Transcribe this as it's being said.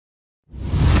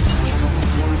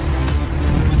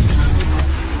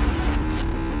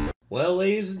Well,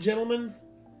 ladies and gentlemen,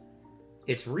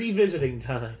 it's revisiting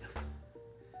time.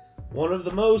 One of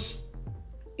the most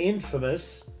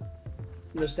infamous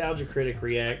Nostalgia Critic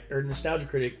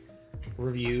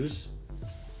reviews,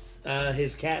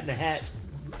 his Cat in a Hat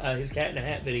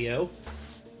video.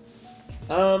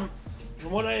 From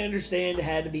what I understand, it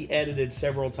had to be edited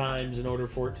several times in order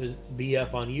for it to be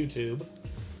up on YouTube.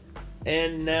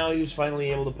 And now he was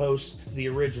finally able to post the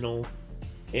original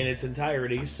in its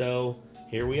entirety, so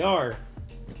here we are.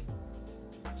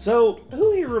 So,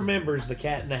 who here remembers the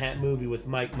Cat in the Hat movie with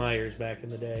Mike Myers back in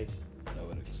the day?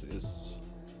 No, it exists.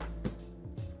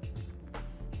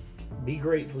 Be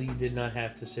grateful you did not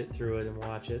have to sit through it and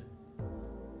watch it.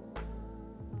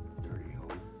 Dirty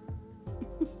hole.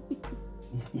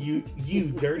 You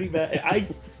dirty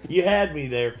bad. You had me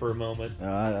there for a moment.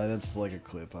 That's like a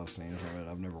clip I've seen from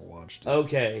it. I've never watched it.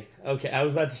 Okay. I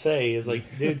was about to say, it's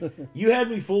like, dude, you had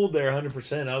me fooled there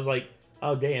 100%. I was like,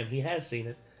 oh damn, he has seen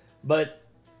it. But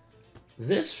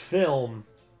this film,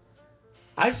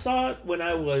 I saw it when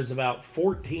I was about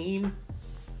 14.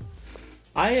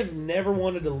 I have never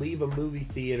wanted to leave a movie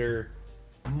theater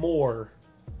more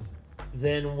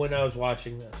than when I was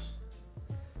watching this.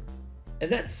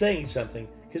 And that's saying something.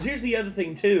 Because here's the other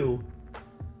thing, too.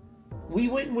 We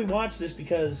went and we watched this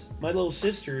because my little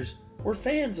sisters were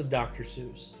fans of Dr.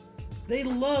 Seuss. They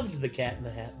loved the Cat in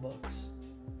the Hat books.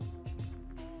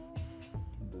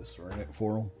 This right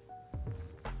for them?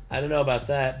 I don't know about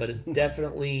that, but it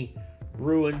definitely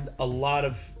ruined a lot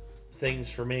of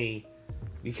things for me.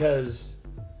 Because,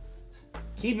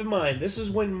 keep in mind, this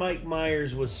is when Mike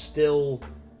Myers was still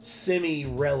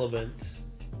semi-relevant.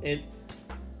 And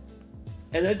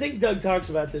I think Doug talks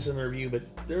about this in the review, but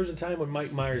there was a time when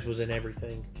Mike Myers was in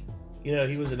everything. You know,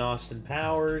 he was in Austin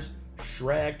Powers,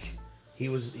 Shrek. He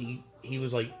was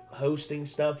like hosting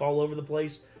stuff all over the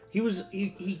place.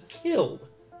 He killed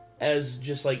as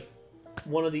just like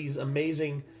one of these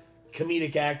amazing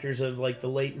comedic actors of like the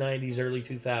late 90s, early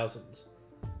 2000s.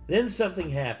 Then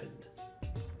something happened.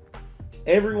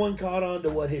 Everyone caught on to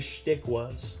what his shtick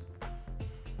was.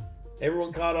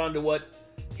 Everyone caught on to what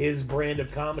his brand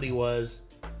of comedy was,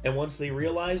 and once they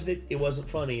realized it, it wasn't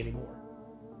funny anymore.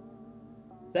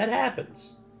 That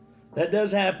happens. That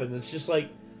does happen. It's just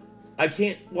like, I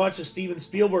can't watch a Steven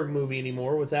Spielberg movie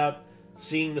anymore without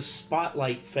seeing the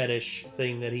spotlight fetish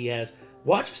thing that he has.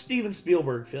 Watch a Steven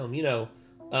Spielberg film,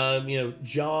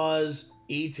 Jaws,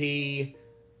 E.T.,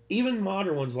 even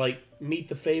modern ones like Meet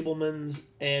the Fabelmans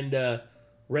and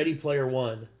Ready Player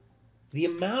One. The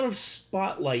amount of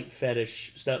spotlight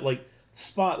fetish stuff, like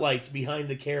spotlights behind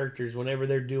the characters whenever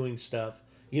they're doing stuff,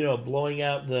 blowing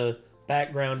out the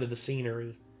background of the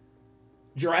scenery.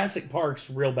 Jurassic Park's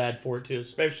real bad for it too,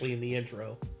 especially in the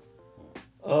intro.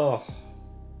 Oh.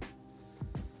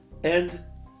 And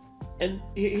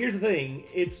here's the thing,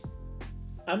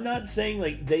 I'm not saying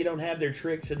like they don't have their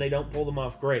tricks and they don't pull them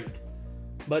off great.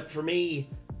 But for me,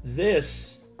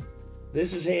 this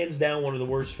is hands down one of the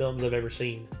worst films I've ever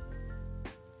seen.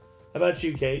 How about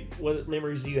you, Kate? What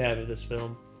memories do you have of this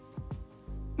film?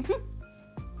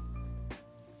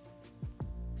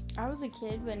 I was a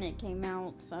kid when it came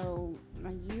out, so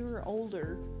a year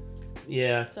older.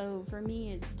 Yeah. So for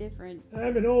me, it's different.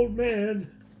 I'm an old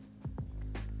man.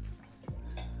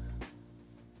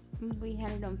 We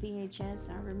had it on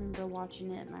VHS. I remember watching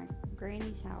it at my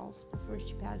granny's house before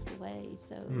she passed away.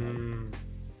 So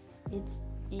like,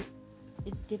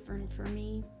 it's different for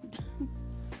me.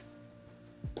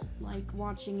 Like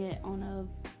watching it on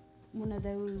one of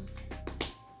those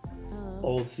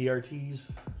old CRTs,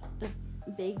 the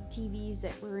big TVs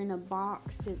that were in a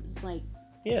box. It was like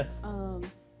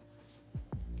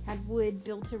had wood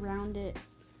built around it.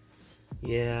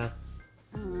 Yeah.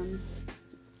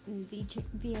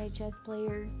 VHS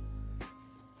player.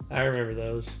 I remember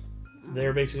those. They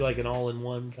were basically like an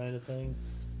all-in-one kind of thing.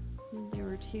 There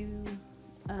were two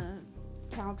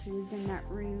couches in that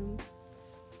room.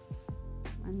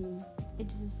 I mean,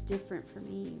 it's just different for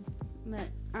me. But,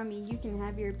 I mean, you can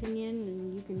have your opinion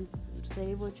and you can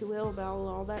say what you will about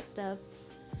all that stuff.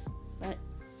 But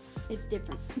it's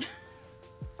different.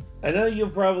 I know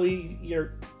you'll probably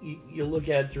you'll look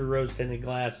at it through rose-tinted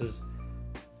glasses.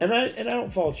 And I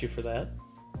don't fault you for that.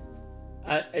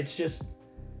 It's just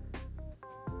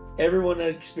everyone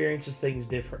experiences things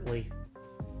differently.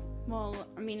 Well,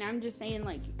 I mean, I'm just saying,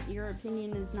 like, your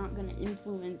opinion is not going to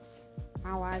influence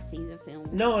how I see the film.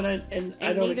 No, and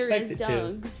I don't expect it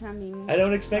Doug's. to. I mean, I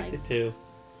don't expect it to.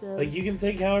 So, like, you can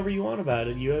think however you want about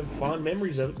it. You have fond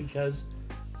memories of it because,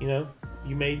 you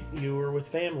were with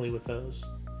family with those.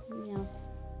 Yeah.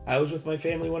 I was with my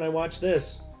family when I watched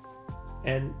this.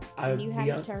 And you had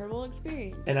a terrible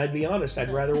experience. And I'd be honest,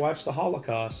 I'd rather watch the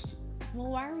Holocaust. Well,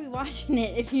 why are we watching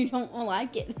it if you don't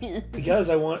like it then? Because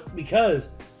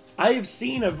I have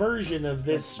seen a version of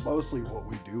this. That's mostly what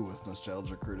we do with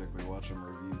Nostalgia Critic. We watch them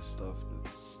review stuff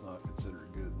that's not considered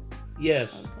good.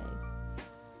 Yes. Okay.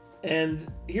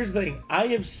 And here's the thing. I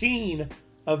have seen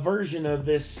a version of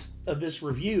this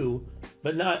review,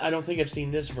 but I don't think I've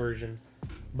seen this version.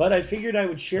 But I figured I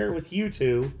would share it with you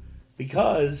two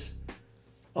because,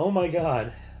 oh my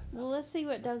God. Well, let's see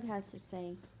what Doug has to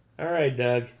say. All right,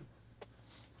 Doug.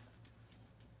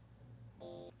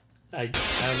 I don't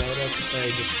know what else to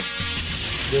say. Just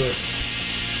do it.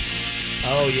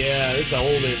 Oh yeah, this is an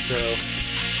old intro.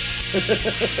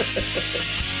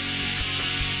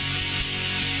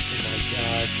 Oh my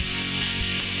gosh.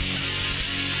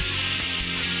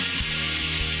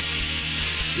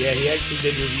 Yeah, he actually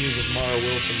did reviews of Mara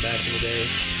Wilson back in the day,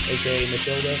 aka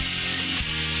Matilda.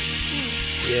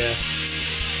 Yeah,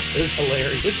 it was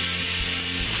hilarious.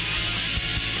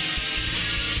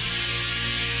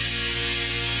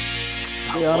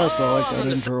 To be honest, I like that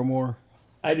intro more.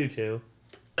 I do too.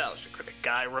 Nostalgia Critic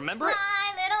guy, remember it?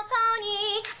 My Little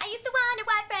Pony. I used to wonder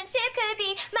what friendship could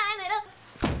be. My little...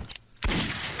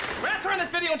 We're gonna turn this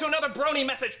video into another brony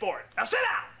message board. Now sit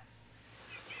down!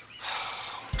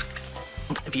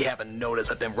 If you haven't noticed,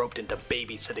 I've been roped into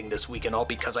babysitting this weekend, all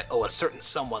because I owe a certain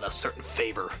someone a certain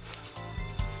favor.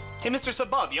 Hey, Mr.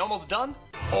 Sabub, you almost done?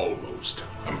 Almost.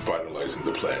 I'm finalizing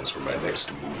the plans for my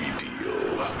next movie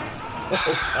deal.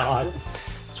 Oh God.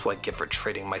 That's what I get for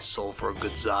trading my soul for a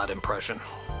good Zod impression.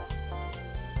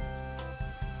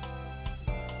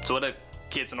 So what do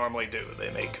kids normally do?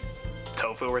 They make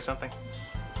tofu or something?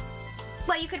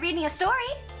 Well, you could read me a story.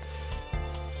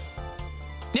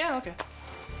 Yeah, okay.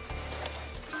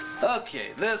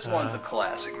 Okay, this one's a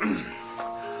classic.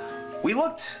 We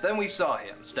looked, then we saw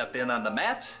him. Step in on the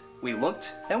mat. We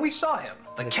looked, and we saw him.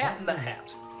 The Cat in the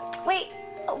Hat. Wait,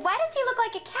 why does he look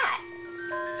like a cat?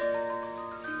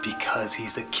 Because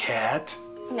he's a cat?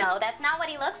 No, that's not what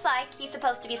he looks like. He's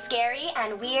supposed to be scary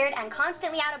and weird and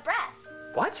constantly out of breath.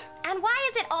 What? And why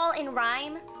is it all in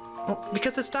rhyme? Well,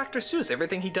 because it's Dr. Seuss.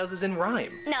 Everything he does is in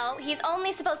rhyme. No, he's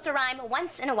only supposed to rhyme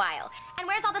once in a while. And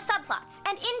where's all the subplots,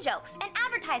 and in-jokes, and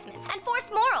advertisements, and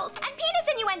forced morals, and penis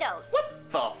innuendos? What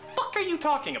the fuck are you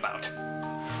talking about?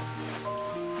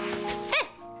 This.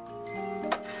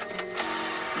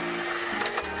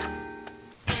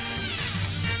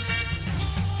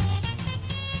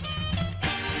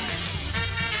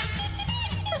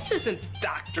 This isn't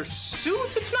Dr.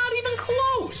 Seuss. It's not even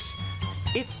close.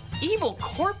 It's evil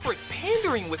corporate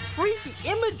pandering with freaky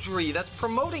imagery that's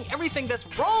promoting everything that's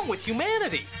wrong with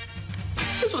humanity.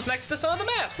 This was next to Son of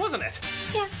the Mask, wasn't it?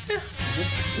 Yeah.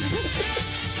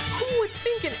 Who would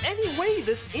think in any way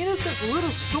this innocent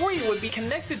little story would be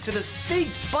connected to this big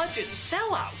budget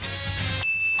sellout?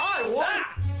 I won!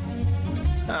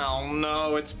 Ah! Oh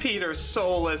no, it's Peter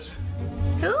Solis.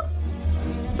 Who?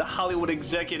 The Hollywood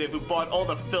executive who bought all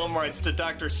the film rights to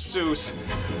Dr. Seuss.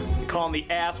 They call him the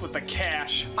ass with the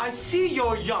cash. I see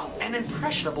you're young and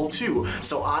impressionable too,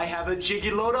 so I have a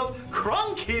jiggy load of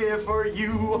crunk here for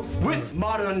you. With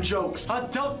modern jokes,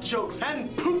 adult jokes,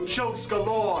 and poop jokes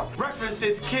galore.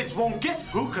 References kids won't get,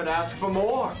 who could ask for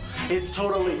more? It's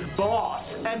totally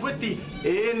boss. And with the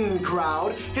in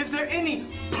crowd, is there any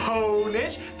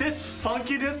ponage this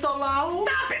funkiness allows?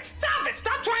 Stop it! Stop it!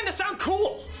 Stop trying to sound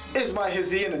cool! Is my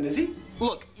hizzy and a nizzy?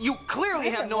 Look, you clearly I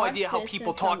have haven't no idea watched how this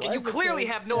people since I talk, and you was a clearly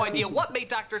kid, have no so- idea what made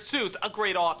Dr. Seuss a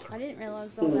great author. I didn't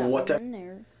realize all that What was the- in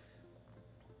there.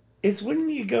 It's when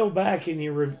you go back and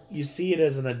you see it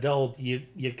as an adult, you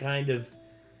kind of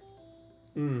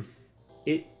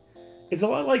it's a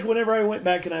lot like whenever I went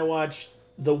back and I watched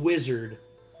The Wizard,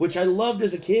 which I loved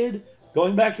as a kid.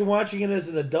 Going back and watching it as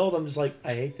an adult, I'm just like,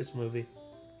 I hate this movie.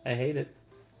 I hate it.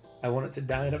 I want it to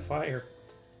die in a fire.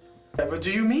 Whatever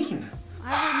do you mean?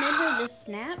 I remember the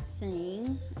snap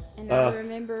thing, and I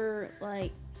remember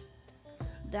like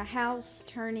the house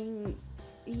turning,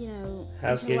 you know,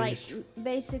 House into, getting like dest-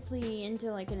 basically into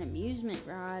like an amusement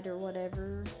ride or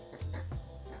whatever.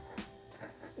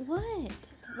 What?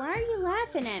 Why are you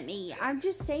laughing at me? I'm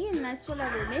just saying that's what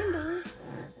I remember.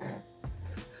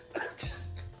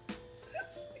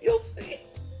 You'll see.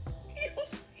 You'll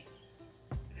see.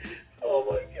 Oh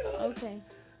my god. Okay.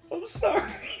 I'm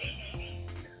sorry.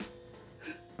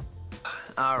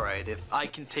 Alright, if I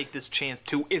can take this chance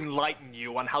to enlighten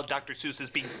you on how Dr. Seuss is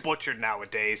being butchered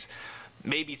nowadays,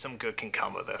 maybe some good can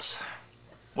come of this.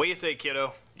 What do you say,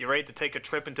 kiddo? You ready to take a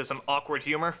trip into some awkward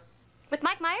humor? With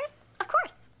Mike Myers? Of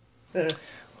course.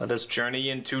 Let us journey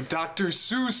into Dr.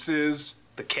 Seuss's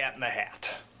The Cat in the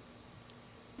Hat.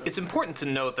 It's important to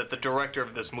note that the director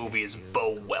of this movie is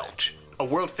Bo Welch, a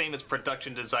world-famous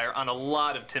production designer on a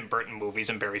lot of Tim Burton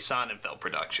movies and Barry Sonnenfeld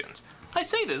productions. I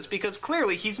say this because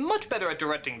clearly he's much better at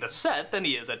directing the set than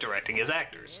he is at directing his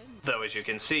actors. Though, as you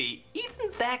can see,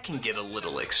 even that can get a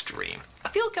little extreme. I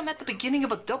feel like I'm at the beginning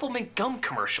of a Doublemint gum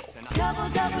commercial.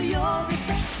 Double your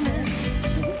refreshment.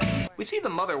 We see the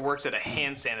mother works at a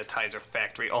hand sanitizer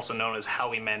factory, also known as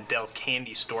Howie Mandel's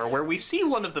candy store, where we see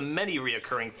one of the many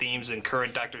reoccurring themes in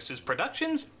current Dr. Seuss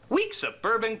productions, weak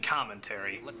suburban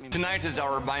commentary. Tonight is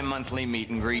our bi-monthly meet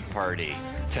and greet party.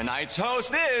 Tonight's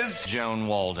host is Joan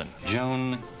Walden.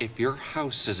 Joan, if your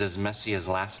house is as messy as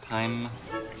last time,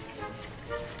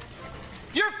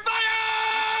 you're fired!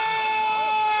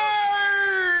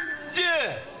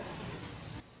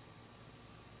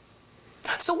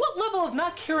 So what level of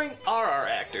not caring are our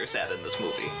actors at in this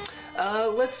movie?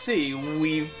 Let's see.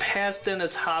 We've passed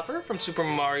Dennis Hopper from Super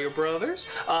Mario Brothers,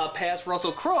 past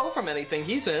Russell Crowe from anything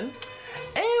he's in,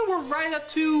 and we're right up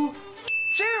to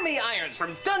Jeremy Irons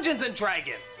from Dungeons and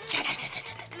Dragons.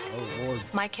 Oh, Lord.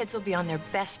 My kids will be on their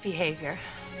best behavior.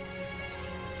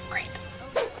 Great.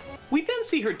 We then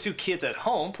see her two kids at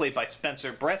home, played by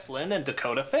Spencer Breslin and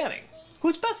Dakota Fanning,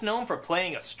 who's best known for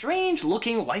playing a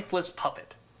strange-looking, lifeless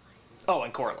puppet. Oh,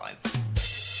 and Coraline.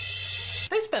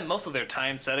 They spend most of their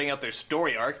time setting up their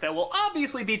story arcs that will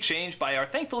obviously be changed by our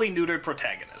thankfully neutered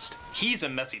protagonist. He's a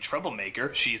messy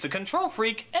troublemaker, she's a control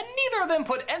freak, and neither of them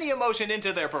put any emotion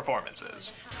into their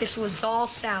performances. This was all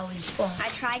Sally's fault. I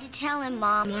tried to tell him,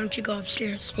 Mom. Why don't you go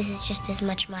upstairs? This is just as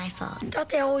much my fault. I thought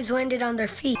they always landed on their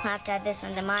feet. I'll have to add this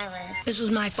one to my list. This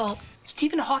was my fault.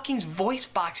 Stephen Hawking's voice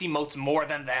box emotes more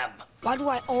than them. Why do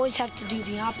I always have to do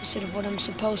the opposite of what I'm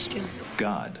supposed to?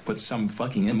 God put some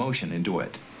fucking emotion into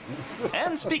it.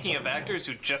 And speaking of actors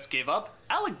who just gave up,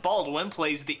 Alec Baldwin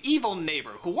plays the evil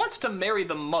neighbor who wants to marry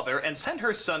the mother and send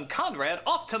her son Conrad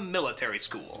off to military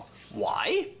school.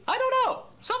 Why? I don't know.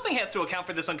 Something has to account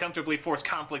for this uncomfortably forced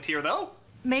conflict here, though.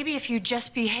 Maybe if you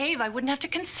just behave, I wouldn't have to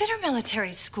consider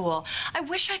military school. I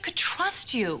wish I could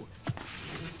trust you.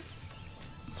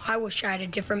 I wish I had a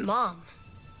different mom.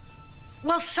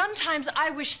 Well, sometimes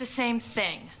I wish the same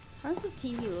thing. Why does the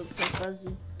TV look so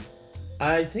fuzzy?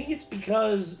 I think it's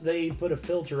because they put a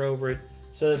filter over it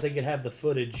so that they could have the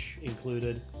footage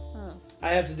included. Oh. I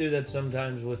have to do that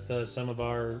sometimes with some of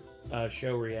our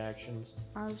show reactions.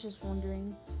 I was just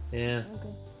wondering. Yeah.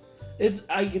 Okay.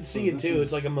 I can see it too.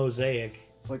 It's like a mosaic.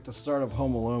 It's like the start of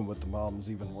Home Alone, but the mom's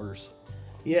even worse.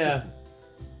 Yeah.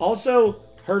 Also,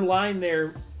 her line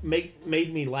there made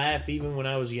me laugh even when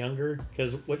I was younger,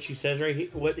 because what he says right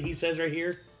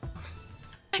here.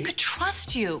 I could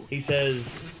trust you. He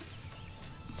says,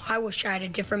 I wish I had a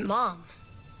different mom.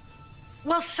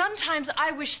 Well, sometimes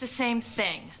I wish the same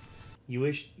thing. You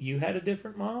wish you had a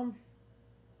different mom?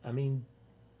 I mean...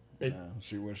 Yeah,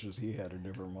 she wishes he had a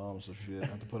different mom so she didn't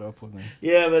have to put up with me.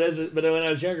 Yeah, but when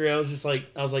I was younger, I was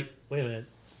like, wait a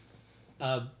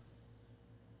minute.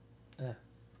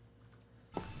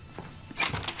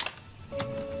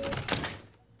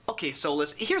 Okay,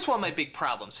 Solus, here's one of my big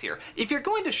problems here. If you're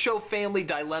going to show family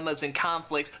dilemmas and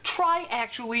conflicts, try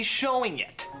actually showing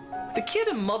it. The kid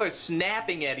and mother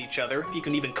snapping at each other, if you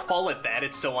can even call it that,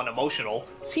 it's so unemotional,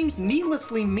 seems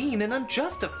needlessly mean and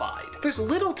unjustified. There's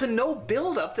little to no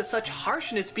build-up to such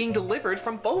harshness being delivered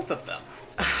from both of them.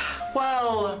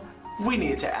 Well, we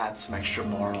need to add some extra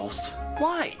morals.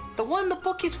 Why? The one in the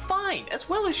book is fine, as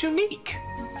well as unique.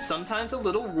 Sometimes a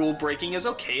little rule breaking is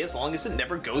okay as long as it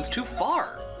never goes too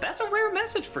far. That's a rare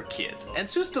message for kids, and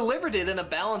Seuss delivered it in a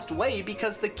balanced way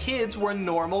because the kids were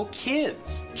normal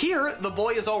kids. Here, the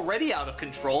boy is already out of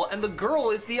control and the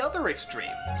girl is the other extreme,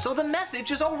 so the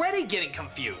message is already getting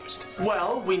confused.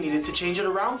 Well, we needed to change it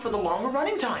around for the longer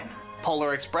running time.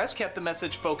 Polar Express kept the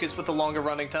message focused with a longer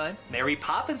running time. Mary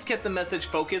Poppins kept the message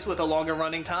focused with a longer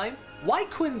running time. Why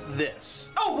couldn't this?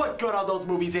 Oh, what good are those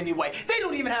movies anyway? They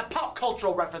don't even have pop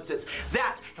cultural references.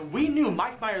 And we knew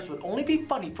Mike Myers would only be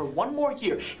funny for one more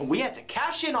year, and we had to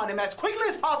cash in on him as quickly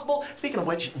as possible. Speaking of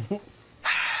which...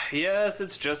 Yes,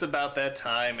 it's just about that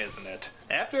time, isn't it?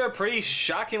 After a pretty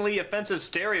shockingly offensive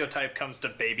stereotype comes to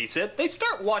babysit, they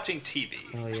start watching TV.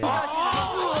 Oh,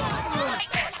 yeah.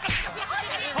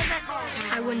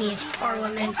 Taiwanese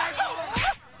parliament.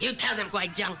 You tell them,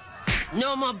 Guai-Jiang.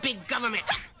 No more big government.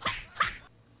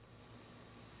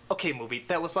 Okay, movie,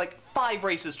 that was like 5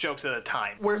 racist jokes at a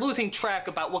time. We're losing track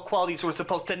about what qualities we're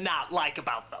supposed to not like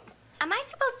about them. Am I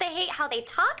supposed to hate how they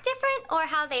talk different or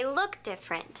how they look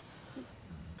different?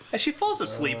 As she falls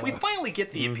asleep, we finally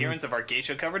get the appearance of our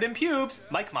geisha covered in pubes,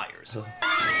 Mike Myers.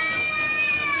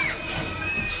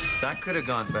 That could have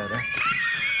gone better.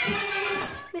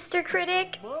 Mr.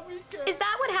 Critic, is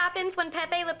that what happens when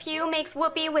Pepe Le Pew makes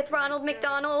whoopee with Ronald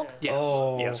McDonald? Yes.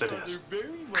 Oh. Yes, it is.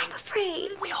 I'm afraid.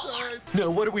 We all are.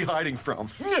 No, what are we hiding from?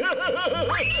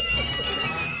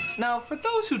 Now, for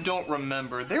those who don't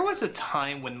remember, there was a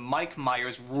time when Mike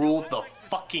Myers ruled the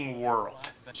fucking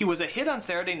world. He was a hit on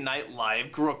Saturday Night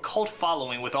Live, grew a cult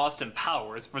following with Austin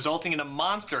Powers, resulting in a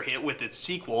monster hit with its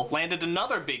sequel, landed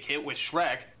another big hit with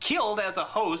Shrek, killed as a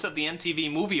host of the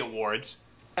MTV Movie Awards,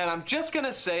 and I'm just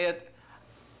gonna say it,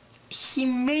 he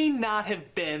may not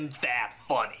have been that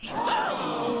funny.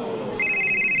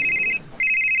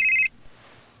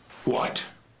 What?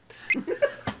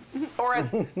 Or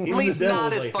at least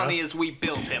not as funny as we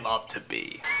built him up to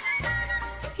be.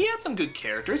 He had some good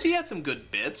characters, he had some good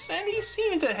bits, and he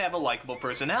seemed to have a likable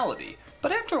personality.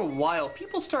 But after a while,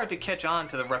 people started to catch on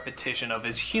to the repetition of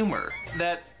his humor,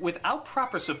 that without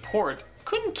proper support,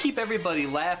 couldn't keep everybody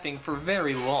laughing for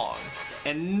very long.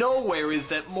 And nowhere is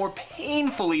that more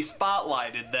painfully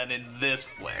spotlighted than in this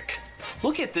flick.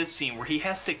 Look at this scene where he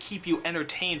has to keep you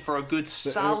entertained for a good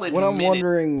solid What I'm minute.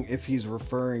 wondering if he's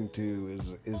referring to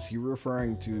is he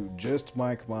referring to just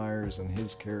Mike Myers and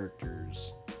his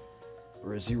characters?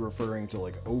 Or is he referring to,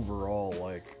 like, overall,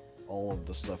 like, all of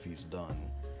the stuff he's done?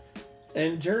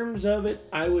 In terms of it,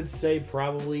 I would say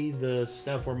probably the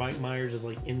stuff where Mike Myers is,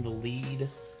 like, in the lead,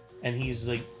 and he's,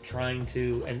 like, trying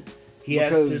to, and he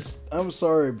has to... I'm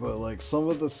sorry, but, like, some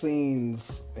of the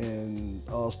scenes in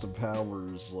Austin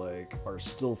Powers, like, are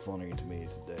still funny to me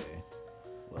today.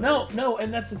 Like, No,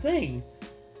 and that's the thing.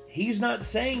 He's not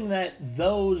saying that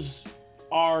those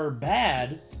are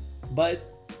bad, but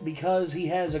because he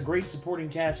has a great supporting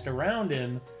cast around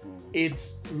him,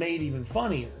 it's made even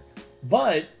funnier.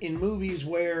 But in movies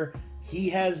where he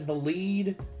has the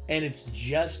lead and it's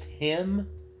just him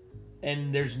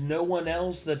and there's no one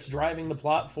else that's driving the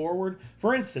plot forward,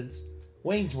 for instance,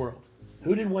 Wayne's World.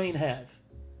 Who did Wayne have?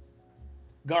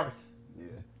 Garth. Yeah.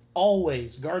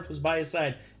 Always. Garth was by his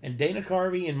side. And Dana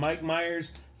Carvey and Mike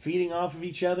Myers feeding off of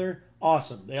each other,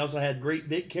 awesome. They also had great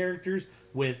bit characters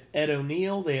with Ed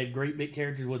O'Neill. They had great bit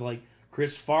characters with, like,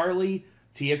 Chris Farley,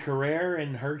 Tia Carrere,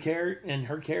 and her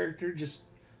character. Just,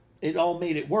 it all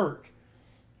made it work.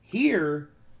 Here,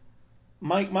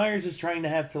 Mike Myers is trying to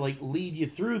have to, like, lead you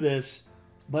through this,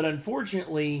 but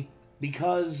unfortunately,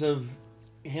 because of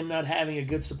him not having a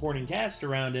good supporting cast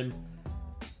around him,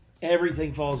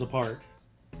 everything falls apart.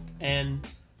 And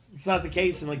it's not the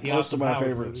case in, like, the Austin Powers most of my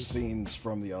favorite movies. scenes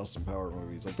from the Austin Powers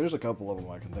movies, like, there's a couple of them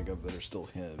I can think of that are still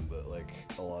him, but, like,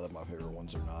 a lot of my favorite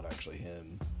ones are not actually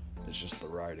him. It's just the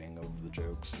writing of the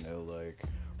jokes, you know, like,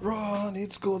 run,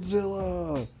 it's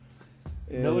Godzilla!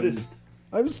 No, it isn't.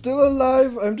 I'm still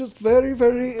alive, I'm just very,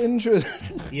 very injured.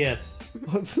 Yes.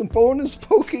 The bone is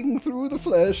poking through the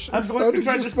flesh. I'm It's going to starting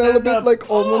try to to smell a stand bit up. like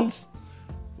almonds.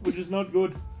 Which is not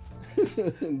good.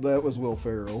 That was Will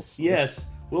Ferrell. So. Yes.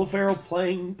 Will Ferrell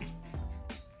playing...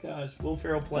 Gosh, Will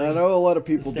Ferrell playing... And I know a lot of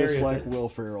people the dislike stereotype. Will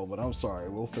Ferrell, but I'm sorry,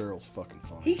 Will Ferrell's fucking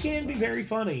funny. He can be very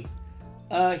funny.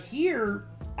 Here,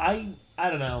 I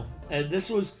don't know. This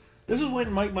was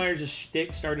when Mike Myers'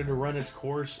 shtick started to run its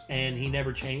course, and he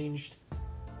never changed.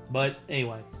 But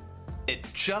anyway. It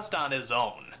just on his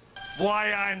own.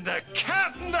 Why, I'm the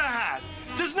Cat in the Hat!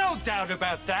 There's no doubt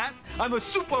about that. I'm a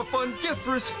super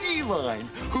fundiferous feline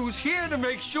who's here to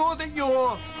make sure that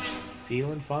you're...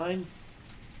 Feeling fine?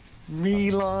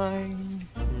 Me-line,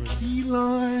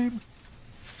 key-line,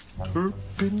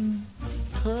 turpentine.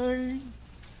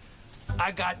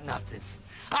 I got nothing.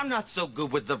 I'm not so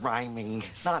good with the rhyming.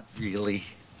 Not really.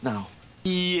 No.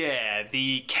 Yeah,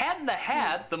 the Cat in the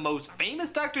Hat, the most famous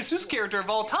Dr. Seuss character of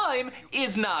all time,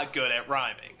 is not good at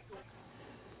rhyming.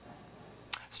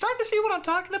 Starting to see what I'm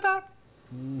talking about?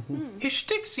 His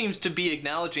shtick seems to be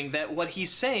acknowledging that what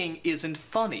he's saying isn't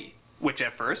funny, which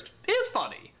at first is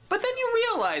funny. But then you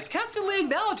realize constantly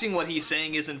acknowledging what he's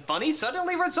saying isn't funny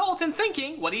suddenly results in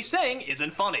thinking what he's saying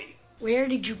isn't funny. Where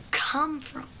did you come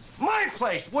from? My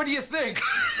place, what do you think?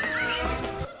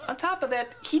 On top of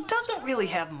that, he doesn't really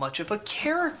have much of a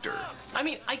character. I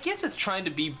mean, I guess it's trying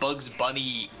to be Bugs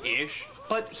Bunny-ish,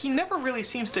 but he never really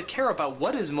seems to care about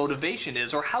what his motivation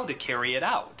is or how to carry it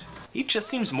out. He just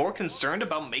seems more concerned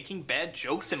about making bad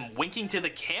jokes and winking to the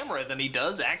camera than he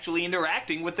does actually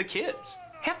interacting with the kids.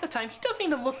 Half the time, he doesn't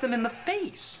even look them in the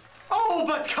face. Oh,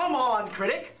 but come on,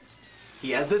 Critic.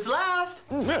 He has this laugh.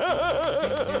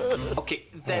 Okay,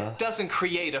 that doesn't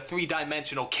create a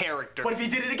three-dimensional character. What if he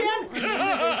did it again?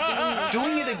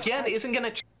 Doing it again isn't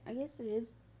gonna... I guess it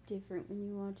is different when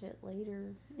you watch it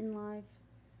later in life.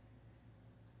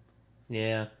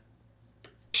 Yeah.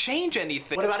 change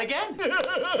anything. What about again?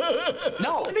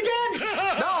 No. And again.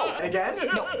 No. And again.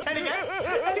 No. And again.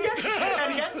 And again.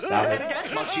 And again. Stop and it. again.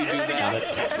 Don't you do that.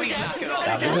 Please knock it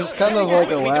off. It's kind of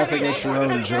like a laughing at your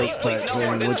own joke type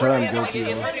thing, which I'm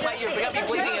guilty of.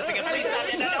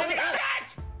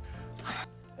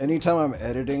 Anytime I'm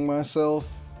editing myself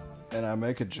and I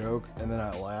make a joke and then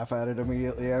I laugh at it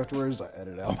immediately afterwards, I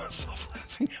edit out myself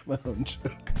laughing at my own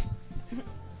joke.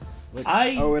 Like,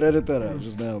 I would edit that out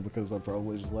just now because I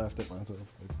probably just laughed at myself.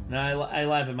 No, I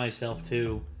laugh at myself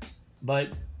too, but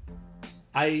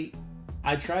I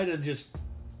try to just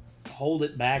hold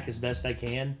it back as best I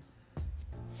can.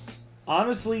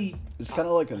 Honestly, it's kind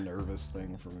of like a nervous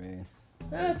thing for me.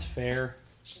 That's fair.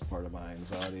 It's just part of my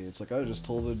anxiety. It's like I just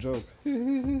told a joke.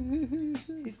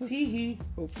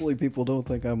 Hopefully people don't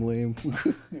think I'm lame.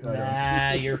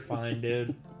 Nah, you're fine,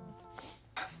 dude.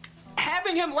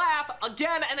 Having him laugh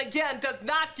again and again does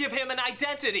not give him an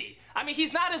identity. I mean,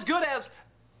 he's not as good as...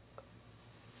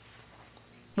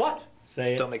 What?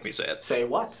 Say it. Don't make me say it. Say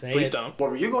what? Say Please it. don't. What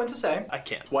were you going to say? I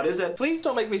can't. What is it? Please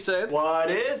don't make me say it.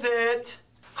 What is it?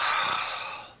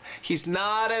 He's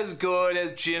not as good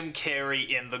as Jim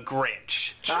Carrey in The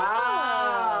Grinch.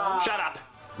 Ah! Shut up.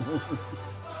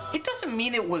 It doesn't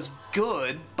mean it was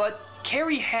good, but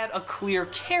Carrey had a clear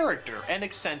character, an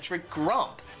eccentric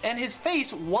grump, and his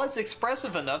face was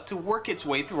expressive enough to work its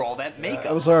way through all that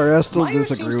makeup. I'm sorry, I still Myers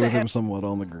disagree seems to with him have- somewhat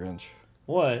on The Grinch.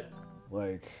 What?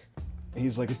 Like,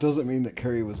 he's like, it doesn't mean that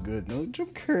Carrey was good. No,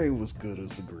 Jim Carrey was good as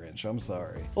the Grinch. I'm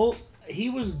sorry. Well, he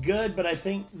was good, but I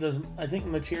think the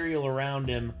material around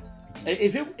him,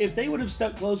 if they would have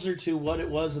stuck closer to what it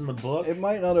was in the book, it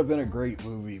might not have been a great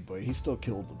movie, but he still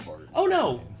killed the part. Oh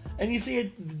no! And you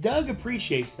see, Doug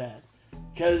appreciates that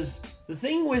because the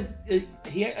thing with I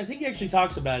think he actually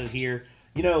talks about it here.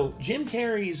 You know, Jim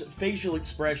Carrey's facial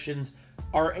expressions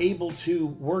are able to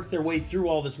work their way through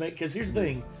all this makeup. Because here's the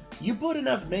thing: you put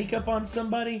enough makeup on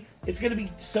somebody, it's going to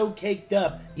be so caked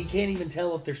up you can't even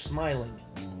tell if they're smiling.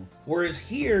 Whereas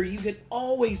here, you can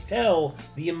always tell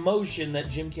the emotion that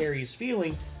Jim Carrey is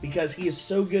feeling because he is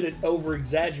so good at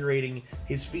over-exaggerating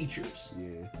his features.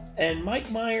 Yeah. And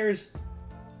Mike Myers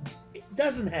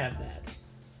doesn't have that.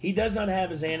 He does not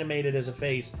have as animated as a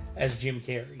face as Jim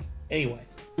Carrey. Anyway.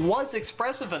 Was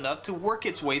expressive enough to work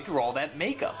its way through all that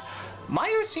makeup.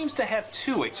 Myers seems to have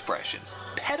two expressions,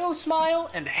 pedo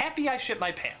smile and happy I shit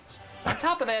my pants. On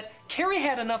top of that, Carrey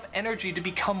had enough energy to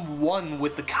become one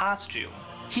with the costume.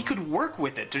 He could work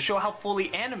with it to show how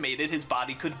fully animated his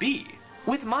body could be.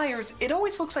 With Myers, it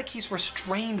always looks like he's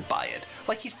restrained by it,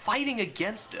 like he's fighting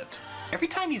against it. Every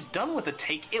time he's done with a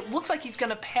take, it looks like he's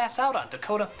gonna pass out on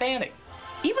Dakota Fanning.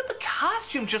 Even the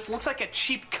costume just looks like a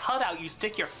cheap cutout you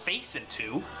stick your face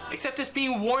into, except it's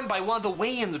being worn by one of the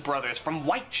Wayans brothers from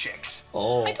White Chicks.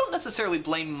 Oh. I don't necessarily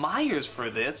blame Myers for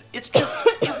this, it's just,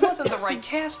 it wasn't the right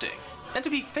casting. And to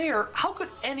be fair, how could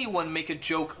anyone make a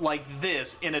joke like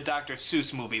this in a Dr.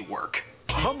 Seuss movie work?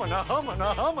 Humana,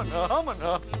 humana, humana,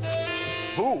 humana.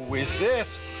 Who is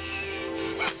this?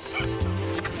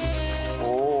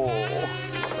 Oh.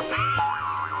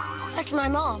 That's my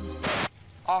mom.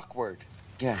 Awkward.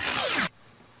 Yeah.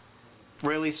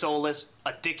 Really, Soulless?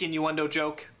 A dick innuendo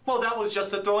joke? Well, that was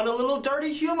just to throw in a little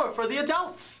dirty humor for the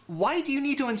adults. Why do you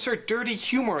need to insert dirty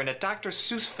humor in a Dr.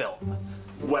 Seuss film?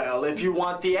 Well, if you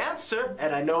want the answer,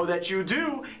 and I know that you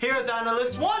do, here's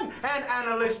Analyst 1 and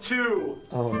Analyst 2.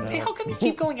 Oh, no. Hey, how come you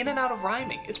keep going in and out of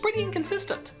rhyming? It's pretty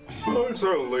inconsistent. Well, it's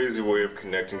our lazy way of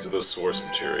connecting to the source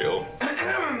material.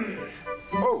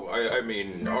 Oh, I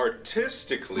mean,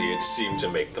 artistically, it seemed to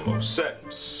make the most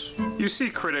sense. You see,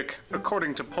 Critic,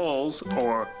 according to polls,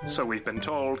 or so we've been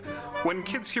told, when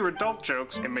kids hear adult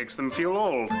jokes, it makes them feel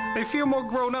old. They feel more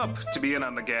grown up to be in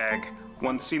on the gag.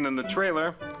 Once seen in the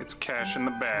trailer, it's cash in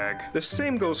the bag. The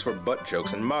same goes for butt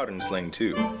jokes and modern slang,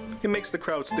 too. It makes the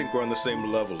crowds think we're on the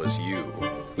same level as you.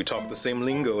 We talk the same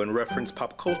lingo and reference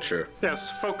pop culture.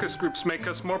 Yes, focus groups make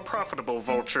us more profitable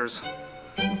vultures.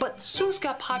 But Seuss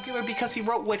got popular because he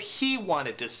wrote what he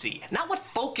wanted to see, not what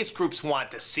focus groups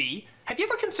want to see. Have you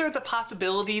ever considered the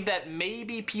possibility that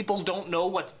maybe people don't know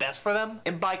what's best for them?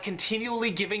 And by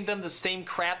continually giving them the same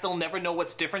crap, they'll never know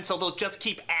what's different, so they'll just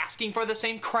keep asking for the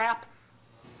same crap?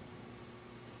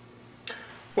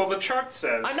 Well, the chart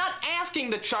says... I'm not asking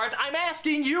the charts, I'm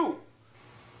asking you!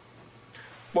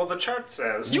 Well, the chart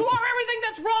says... You are everything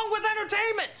that's wrong with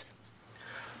entertainment!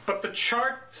 But the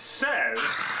chart says...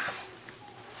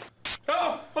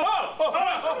 Come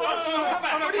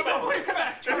back, please come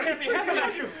back. This can't be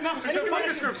happening. No, there's no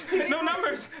focus groups. There's no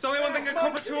numbers. There's only one thing a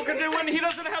corporate tool can do when he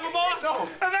doesn't have a boss. No.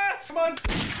 And that's... Come on.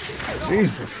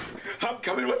 Jesus. I'm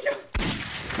coming with you.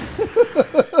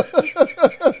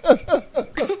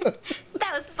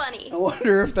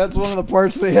 wonder if that's one of the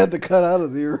parts they had to cut out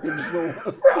of the original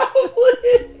one.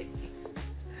 Probably.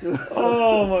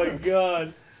 Oh my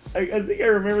god. I think I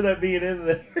remember that being in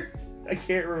there. I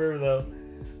can't remember though.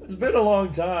 It's been a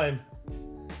long time.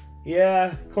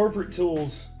 Yeah, corporate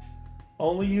tools.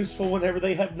 Only useful whenever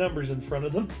they have numbers in front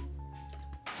of them.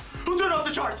 Who turned off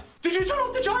the chart? Did you turn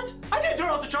off the chart? I didn't turn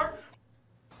off the chart.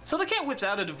 So the cat whips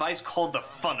out a device called the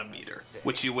Funometer,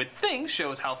 which you would think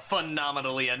shows how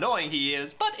phenomenally annoying he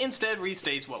is, but instead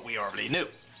restates what we already knew.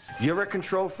 You're a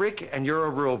control freak and you're a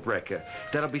rule breaker.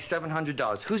 That'll be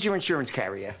 $700. Who's your insurance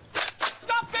carrier?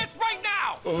 Stop this right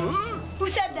now! Who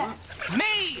said that?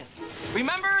 Me!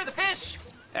 Remember the fish?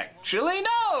 Actually,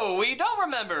 no, we don't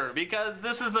remember, because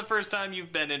this is the first time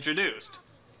you've been introduced.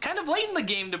 Kind of late in the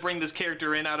game to bring this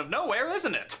character in out of nowhere,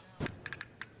 isn't it?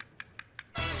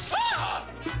 Ah!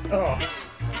 Oh,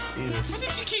 Jesus. When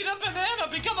did you keep a banana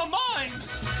become a mine?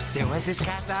 There was this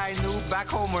cat I knew back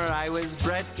home where I was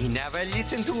bred. He never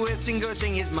listened to a single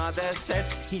thing his mother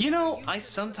said. You know, I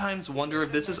sometimes wonder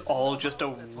if this is all just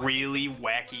a really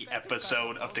wacky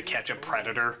episode of To Catch a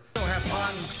Predator. Have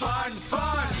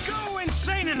fun, go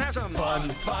insane and have some fun.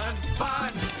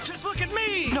 Just look at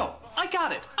me. No, I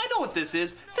got it. I know what this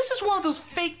is. This is one of those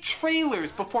fake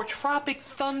trailers before Tropic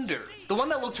Thunder. The one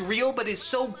that looks real but is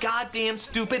so goddamn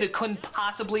stupid it couldn't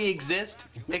possibly exist.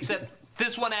 Except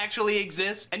this one actually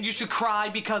exists, and you should cry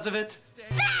because of it.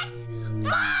 That's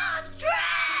monstrous!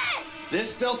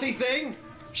 This filthy thing?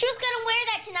 She was gonna wear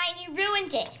that tonight and you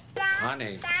ruined it.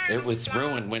 Honey, it was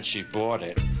ruined when she bought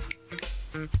it.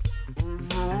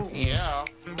 Yeah.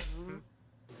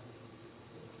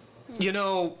 You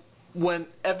know,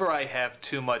 whenever I have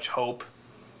too much hope,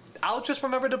 I'll just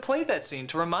remember to play that scene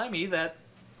to remind me that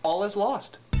all is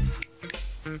lost.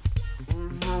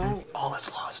 All is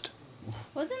lost.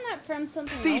 Wasn't that from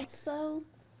something else though?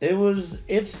 It was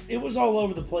all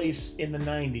over the place in the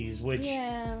 90s, which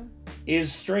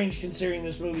is strange considering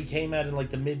this movie came out in like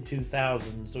the mid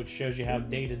 2000s, so it shows you how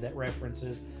dated that reference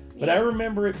is. But I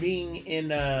remember it being in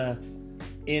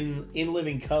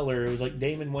Living Color. It was like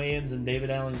Damon Wayans and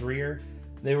David Alan Grier.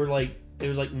 They were like, it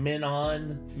was like men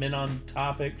on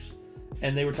topics,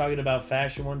 and they were talking about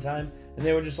fashion one time, and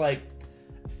they were just like,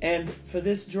 and for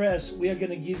this dress we are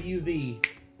gonna give you the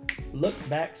look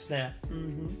back snap.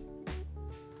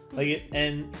 Like it,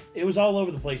 and it was all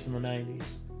over the place in the 90s,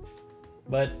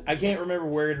 but I can't remember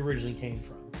where it originally came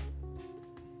from.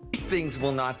 These things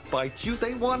will not bite you.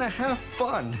 They want to have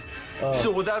fun. So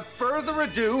without further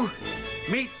ado,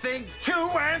 meet Thing 2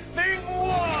 and Thing 1!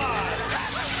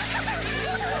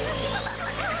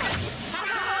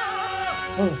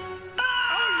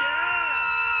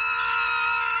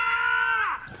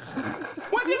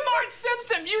 When did Marge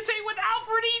Simpson mutate with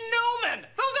Alfred E. Newman?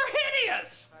 Those are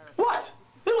hideous! What?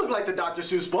 They look like the Dr.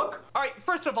 Seuss book. All right,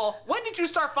 first of all, when did you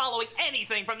start following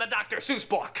anything from the Dr. Seuss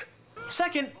book?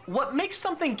 Second, what makes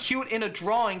something cute in a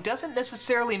drawing doesn't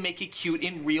necessarily make it cute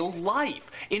in real life.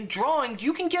 In drawing,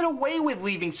 you can get away with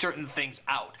leaving certain things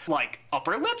out, like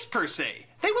upper lips per se.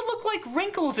 They would look like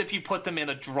wrinkles if you put them in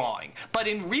a drawing, but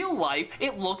in real life,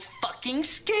 it looks fucking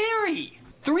scary.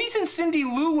 The reason Cindy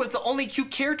Lou was the only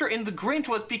cute character in The Grinch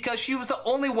was because she was the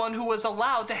only one who was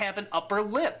allowed to have an upper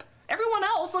lip. Everyone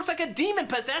else looks like a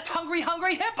demon-possessed hungry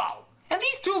hippo. And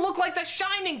these two look like the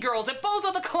Shining Girls if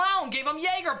Bozo the Clown gave them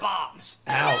Jaeger bombs.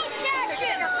 Ow.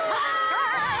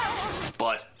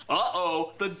 But,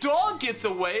 uh-oh, the dog gets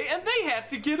away and they have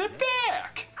to get it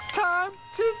back. Time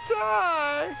to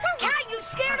die! Yeah, you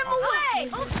scared him away!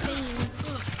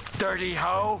 Dirty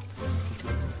hoe!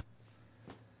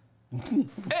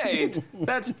 8.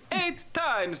 That's 8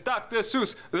 times Dr.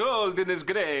 Seuss rolled in his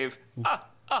grave.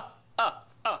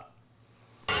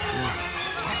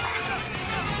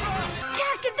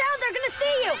 Get down, they're gonna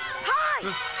see you! Hi!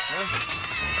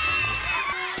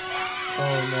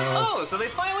 Oh no. Oh, so they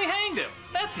finally hanged him.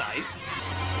 That's nice.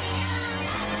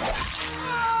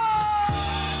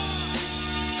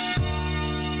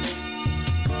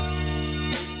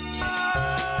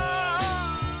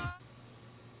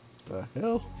 The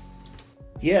hell?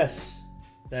 Yes,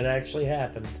 that actually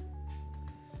happened.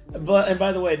 And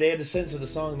by the way, they had to censor the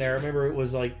song there. I remember it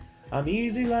was like, I'm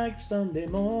easy like Sunday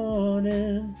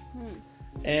morning.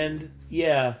 And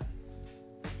yeah,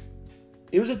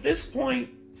 it was at this point,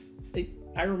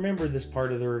 I remember this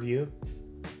part of the review.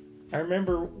 I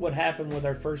remember what happened with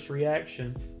our first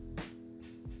reaction.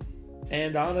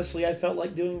 And honestly, I felt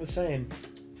like doing the same.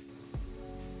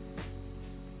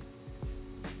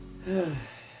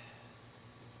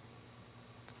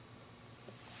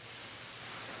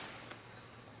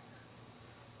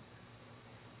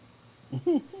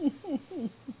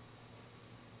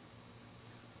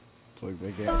 So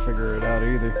Like, they can't figure it out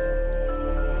either.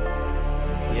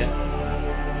 Yeah.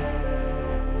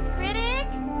 Critic?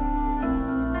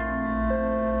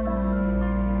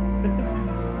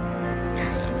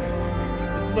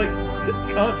 It's like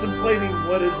contemplating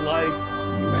what is life.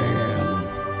 Man.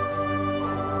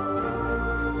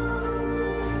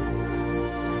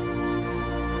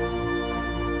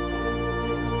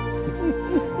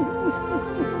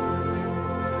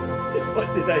 What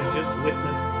did I just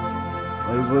witness?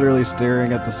 He's literally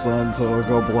staring at the sun so he'll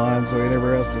go blind so he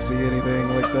never has to see anything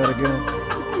like that again.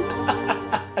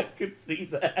 I could see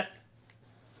that.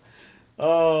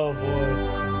 Oh, boy.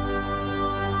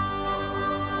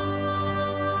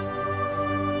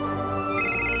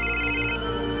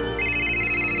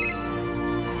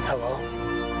 Hello?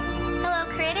 Hello,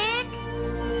 Critic?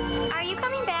 Are you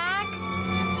coming back?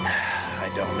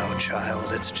 I don't know,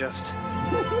 child. It's just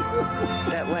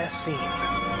that last scene.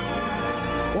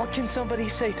 What can somebody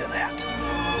say to that?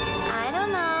 I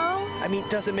don't know. I mean,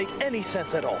 does it make any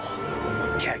sense at all?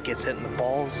 Cat gets hit in the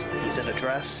balls, he's in a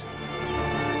dress,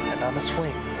 and on a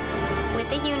swing.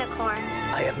 With a unicorn.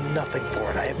 I have nothing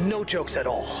for it. I have no jokes at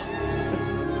all.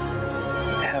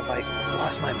 Have I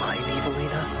lost my mind,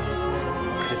 Evelina?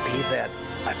 Could it be that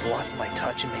I've lost my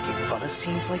touch in making fun of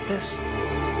scenes like this?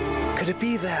 Could it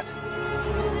be that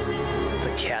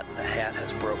the Cat in the Hat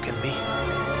has broken me?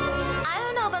 I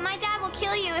don't know, but my dad will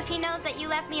kill you if he knows that you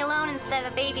left me alone instead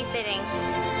of babysitting.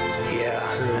 Yeah,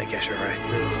 I guess you're right.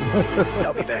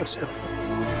 I'll be back soon.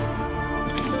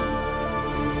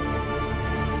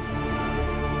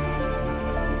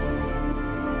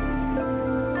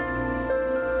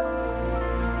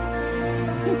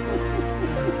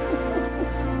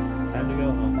 Time to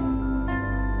go home.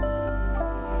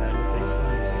 Time to face the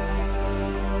music.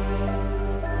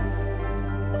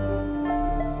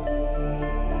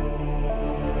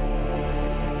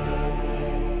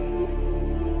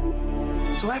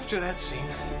 So after that scene,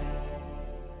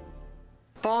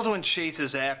 Baldwin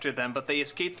chases after them, but they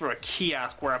escape through a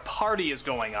kiosk where a party is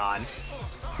going on.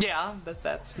 Yeah,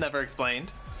 that's never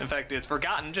explained. In fact, it's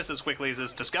forgotten just as quickly as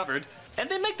it's discovered. And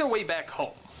they make their way back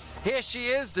home. Here she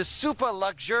is, the super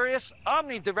luxurious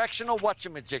omnidirectional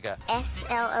whatchamajigger.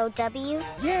 S-L-O-W?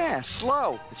 Yeah,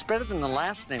 slow. It's better than the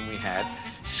last name we had.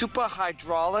 Super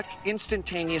hydraulic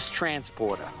instantaneous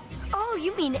transporter. Oh,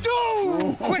 you mean...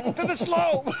 Go! Quick to the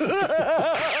slow!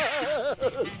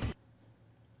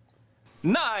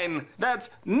 9! That's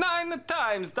 9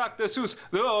 times Dr. Seuss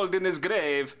rolled in his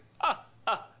grave.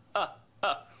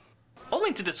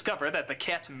 Only to discover that the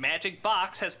cat's magic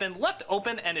box has been left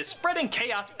open and is spreading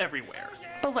chaos everywhere.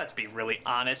 But let's be really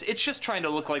honest, it's just trying to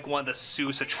look like one of the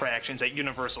Seuss attractions at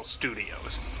Universal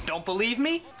Studios. Don't believe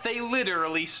me? They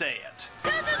literally say it.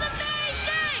 This is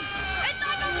amazing! It's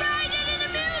like a ride in an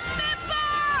amusement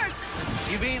park!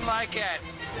 You mean like at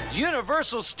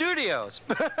Universal Studios?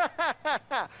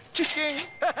 Chicken!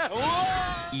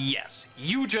 Yes,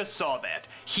 you just saw that.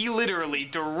 He literally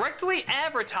directly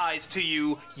advertised to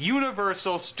you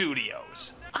Universal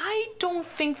Studios. I don't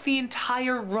think the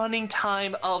entire running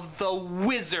time of The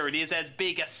Wizard is as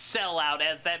big a sellout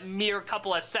as that mere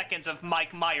couple of seconds of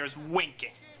Mike Myers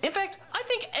winking. In fact, I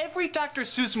think every Dr.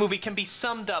 Seuss movie can be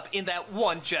summed up in that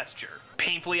one gesture.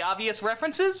 Painfully obvious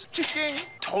references,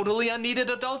 totally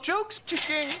unneeded adult jokes,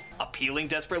 appealing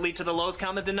desperately to the lowest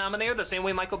common denominator the same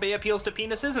way Michael Bay appeals to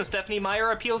penises and Stephanie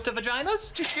Meyer appeals to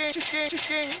vaginas.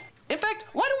 In fact,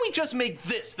 why don't we just make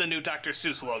this the new Dr.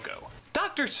 Seuss logo?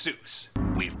 Dr. Seuss.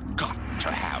 We've got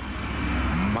to have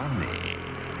money.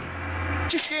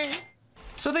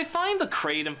 So they find the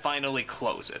crate and finally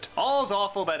close it. All's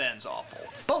awful that ends awful.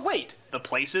 But wait, the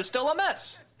place is still a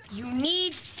mess. You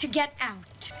need to get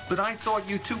out. But I thought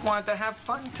you two wanted to have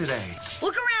fun today.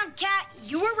 Look around, Cat.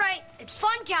 You were right. It's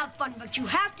fun to have fun, but you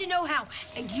have to know how.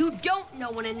 And you don't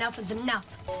know when enough is enough.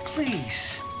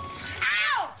 Please.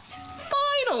 Out!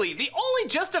 Finally, the only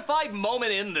justified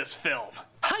moment in this film.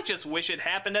 I just wish it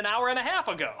happened an hour and a half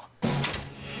ago.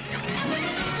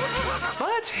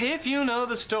 But if you know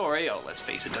the story, oh, let's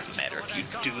face it, doesn't matter if you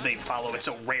do, they follow it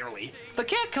so rarely. The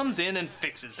cat comes in and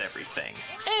fixes everything.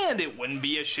 And it wouldn't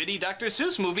be a shitty Dr.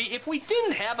 Seuss movie if we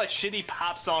didn't have a shitty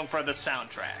pop song for the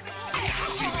soundtrack.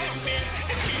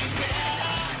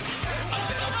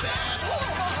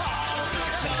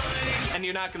 And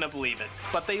you're not gonna believe it,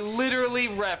 but they literally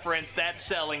reference that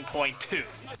selling point too.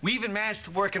 We even managed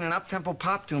to work in an up-tempo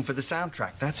pop tune for the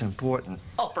soundtrack. That's important.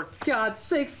 Oh, for God's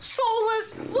sake,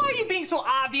 Soulless! Why are you being so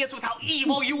obvious with how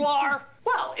evil you are?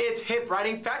 Well, it's hip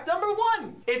writing fact number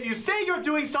 1. If you say you're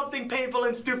doing something painful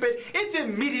and stupid, it's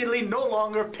immediately no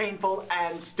longer painful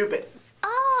and stupid.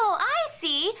 Oh, I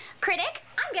see. Critic,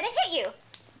 I'm gonna hit you.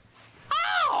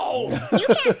 No! You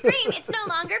can't scream. It's no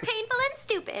longer painful and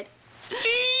stupid.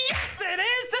 Yes, it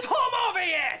is! This whole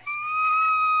movie is!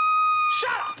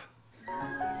 Shut up!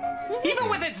 Even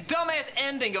with its dumbass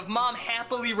ending of Mom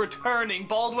happily returning,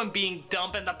 Baldwin being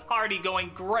dumb, and the party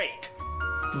going great.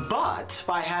 But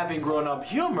by having grown-up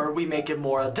humor, we make it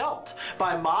more adult.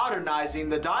 By modernizing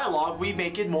the dialogue, we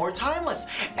make it more timeless.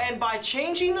 And by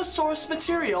changing the source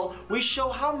material, we show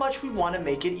how much we want to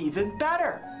make it even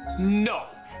better. No.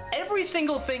 Every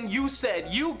single thing you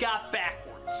said, you got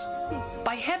backwards.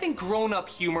 By having grown-up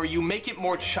humor, you make it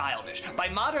more childish. By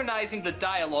modernizing the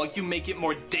dialogue, you make it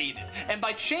more dated. And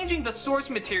by changing the source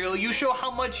material, you show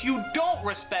how much you don't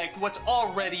respect what's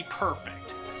already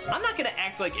perfect. I'm not gonna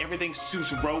act like everything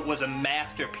Seuss wrote was a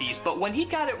masterpiece, but when he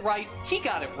got it right, he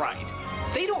got it right.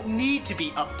 They don't need to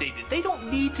be updated. They don't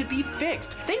need to be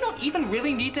fixed. They don't even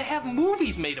really need to have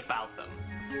movies made about them.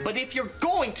 But if you're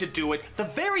going to do it, the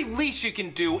very least you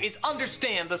can do is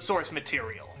understand the source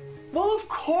material. Well, of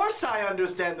course I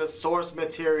understand the source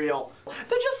material.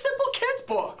 They're just simple kids'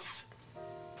 books.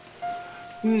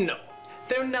 No,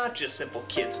 they're not just simple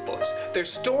kids' books. They're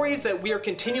stories that we are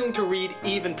continuing to read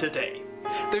even today.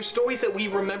 They're stories that we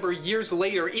remember years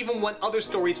later, even when other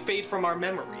stories fade from our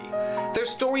memory. They're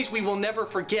stories we will never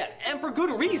forget, and for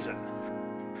good reason.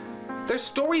 They're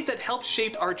stories that helped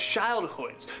shape our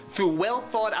childhoods through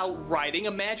well-thought-out writing,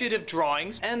 imaginative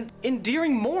drawings, and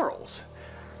endearing morals.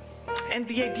 And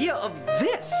the idea of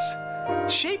this,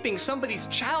 shaping somebody's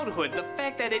childhood, the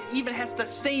fact that it even has the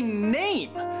same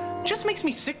name, just makes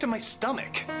me sick to my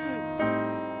stomach.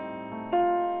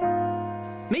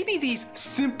 Maybe these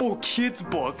simple kids'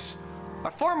 books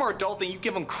are far more adult than you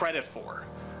give them credit for.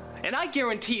 And I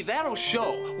guarantee that'll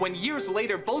show when years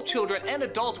later both children and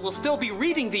adults will still be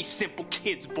reading these simple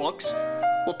kids' books,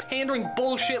 while pandering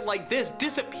bullshit like this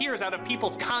disappears out of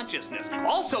people's consciousness,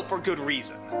 also for good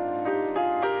reason.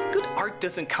 Good art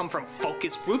doesn't come from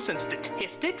focus groups and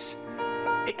statistics.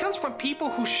 It comes from people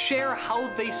who share how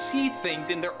they see things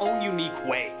in their own unique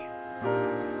way.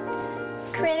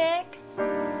 Critic,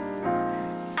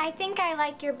 I think I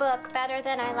like your book better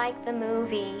than I like the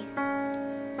movie.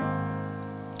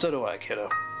 So do I, kiddo.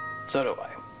 So do I.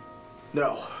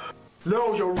 No.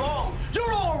 No, you're wrong!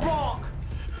 You're all wrong!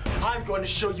 I'm going to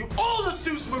show you all the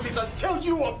Seuss movies until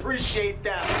you appreciate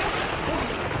them!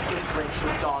 The Grinch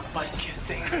with dog butt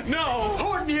kissing. No!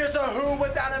 Horton Hears a Who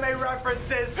with anime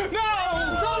references. No! The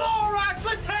Lorax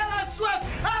with Taylor Swift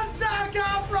and Zac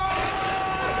Efron!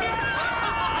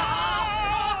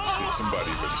 Did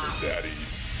somebody miss her daddy?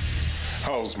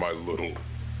 How's my little...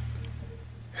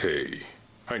 Hey,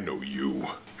 I know you.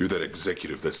 You're that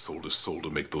executive that sold his soul to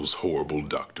make those horrible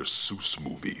Dr. Seuss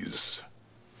movies.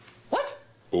 What?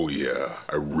 Oh yeah,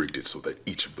 I rigged it so that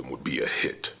each of them would be a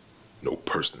hit. No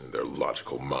person in their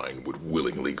logical mind would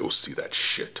willingly go see that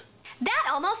shit. That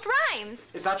almost rhymes.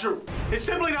 It's not true. It's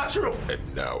simply not true. And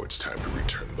now it's time to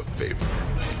return the favor.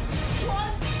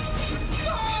 What?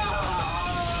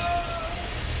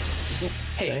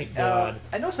 Hey, Thank God.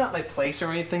 I know it's not my place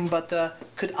or anything, but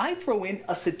could I throw in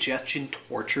a suggestion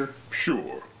torture?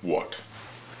 Sure. What?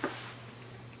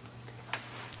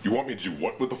 You want me to do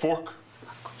what with the fork?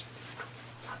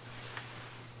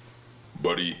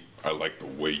 Buddy, I like the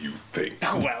way you think.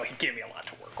 Oh, well, he gave me a lot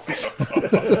to work with.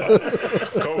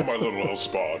 Come, my little house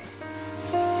spawn.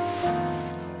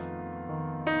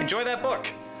 Enjoy that book.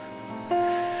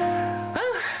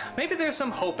 Well, maybe there's some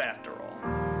hope after all.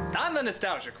 I'm the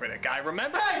nostalgia critic, I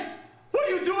remember. Hey! What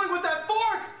are you doing with that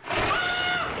fork?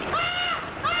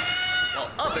 While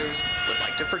others would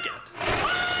like to forget.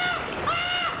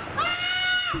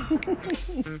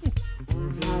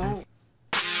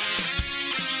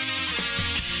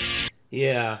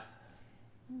 Yeah.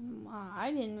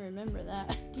 I didn't remember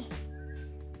that.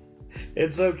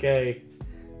 It's okay.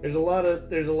 There's a lot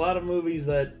of movies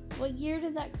that What year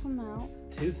did that come out?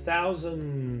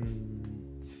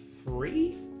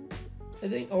 2003, I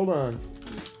think. Hold on.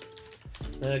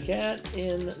 The Cat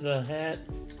in the Hat.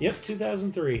 Yep,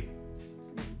 2003.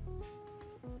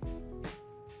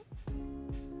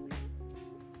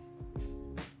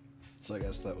 So I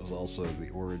guess that was also the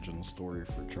origin story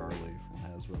for Charlie from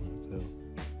Hazbin Hotel.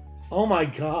 Oh my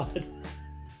God.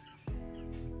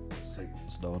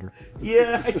 Satan's daughter.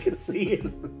 Yeah, I can see it.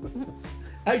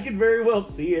 I can very well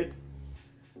see it.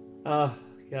 Oh,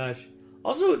 gosh.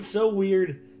 Also, it's so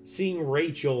weird seeing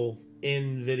Rachel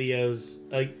in videos.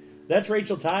 Like, that's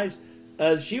Rachel Ties.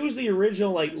 She was the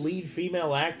original, like, lead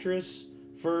female actress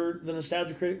for the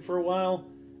Nostalgia Critic for a while.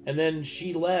 And then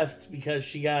she left because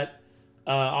she got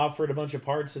offered a bunch of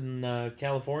parts in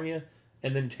California.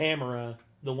 And then Tamara,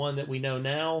 the one that we know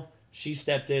now, she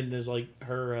stepped in as, like,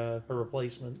 her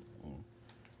replacement.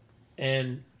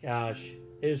 And gosh,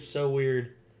 it is so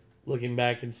weird looking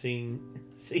back and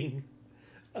seeing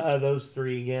those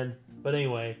three again. But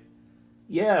anyway,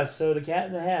 yeah. So the Cat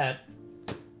in the Hat,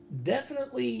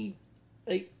 definitely.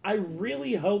 I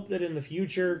really hope that in the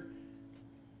future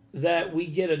that we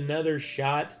get another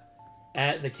shot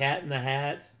at the Cat in the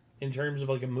Hat in terms of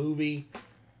like a movie.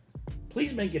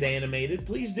 Please make it animated.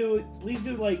 Please do it. Please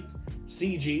do like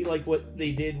CG, like what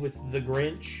they did with The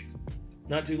Grinch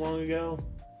not too long ago.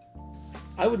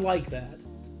 I would like that.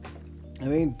 I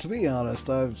mean, to be honest,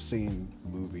 I've seen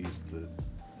movies that,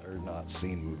 or not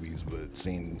seen movies, but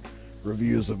seen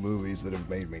reviews of movies that have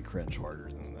made me cringe harder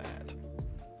than that.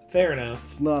 Fair enough.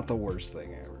 It's not the worst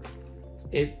thing ever.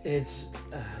 It's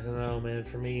I don't know, man.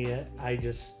 For me,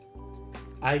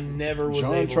 I never was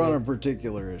able JonTron to... in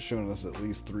particular has shown us at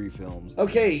least 3 films that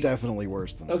Okay. are definitely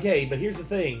worse than Okay, this. but here's the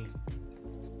thing.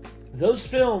 Those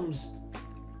films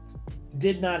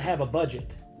did not have a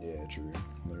budget. Yeah, true.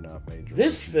 They're not major.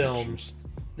 This pictures.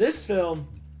 film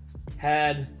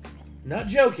had, not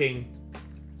joking,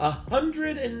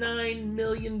 $109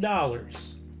 million.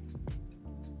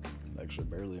 Actually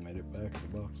barely made it back at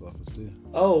the box office too.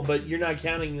 Oh, but you're not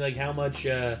counting like how much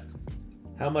it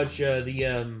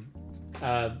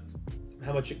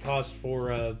cost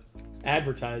for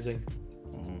advertising.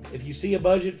 If you see a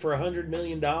budget for $100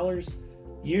 million,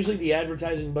 usually the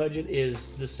advertising budget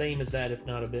is the same as that, if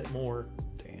not a bit more.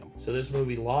 Damn. So this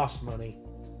movie lost money.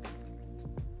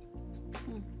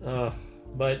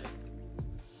 But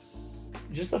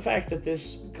just the fact that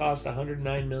this cost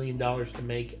 $109 million to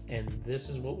make, and this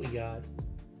is what we got.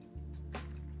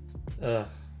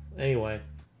 Anyway,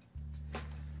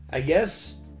 I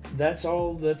guess that's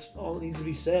all that needs to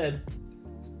be said.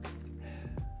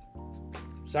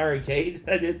 Sorry, Kate.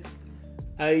 I didn't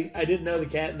know the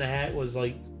Cat in the Hat was Well,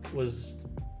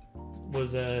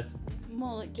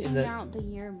 it came out the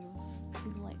year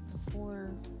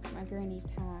before my granny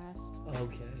passed.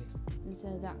 Okay. And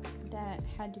so that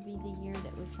had to be the year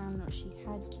that we found out she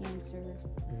had cancer.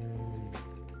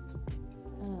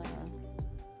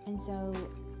 And so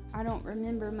I don't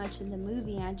remember much of the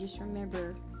movie. I just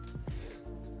remember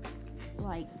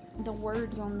like the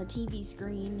words on the TV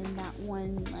screen and that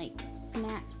one like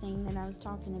snap thing that I was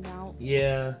talking about.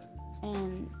 Yeah.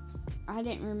 And I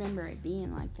didn't remember it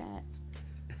being like that.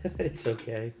 It's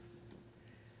okay.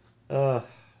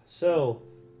 So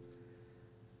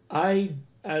I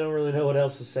don't really know what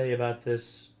else to say about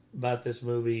this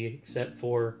movie except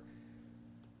for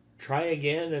try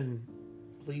again and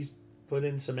please put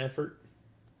in some effort.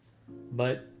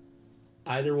 But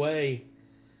either way,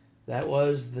 that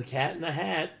was The Cat in the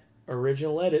Hat,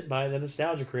 original edit by the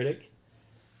Nostalgia Critic.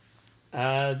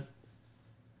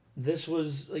 This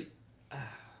was like,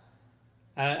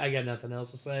 I got nothing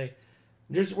else to say.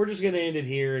 We're just gonna end it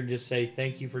here and just say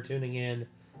thank you for tuning in.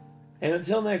 And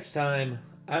until next time,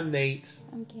 I'm Nate.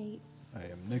 I'm Kate. I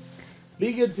am Nick.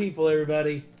 Be good people,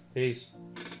 everybody. Peace.